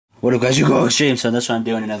What up guys, you go extreme. So this one I'm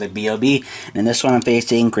doing another B.O.B. And this one I'm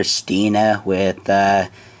facing Christina with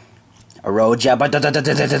Aroja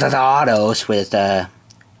Autos with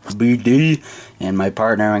BD and my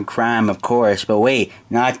partner in crime, of course. But wait,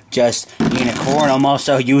 not just Unicorn, I'm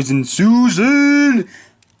also using Susan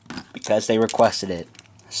because they requested it.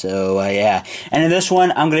 So yeah, and in this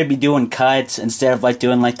one I'm gonna be doing cuts instead of like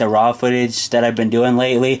doing like the raw footage that I've been doing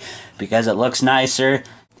lately because it looks nicer.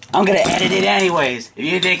 I'm gonna edit it anyways. If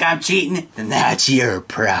you think I'm cheating, then that's your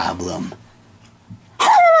problem.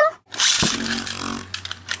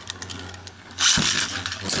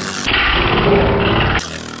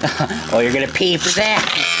 Oh, you're gonna pee for that?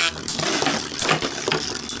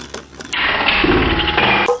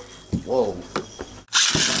 Whoa.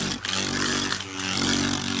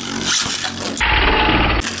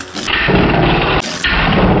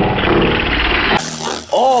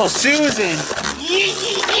 Oh, Susan!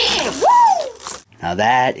 Woo! Now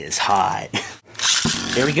that is hot.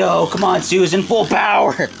 Here we go. Come on, Susan. Full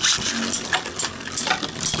power. No,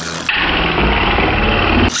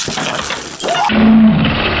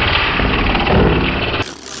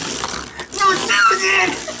 Susan!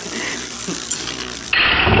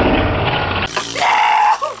 No!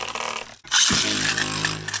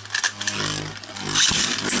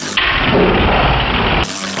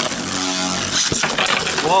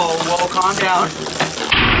 Whoa, calm down.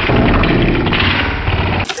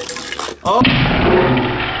 Oh.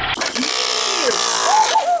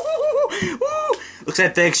 Looks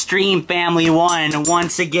like the Extreme family won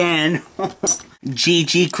once again.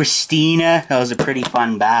 GG Christina. That was a pretty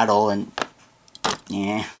fun battle, and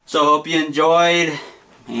yeah. So hope you enjoyed,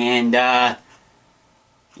 and yeah.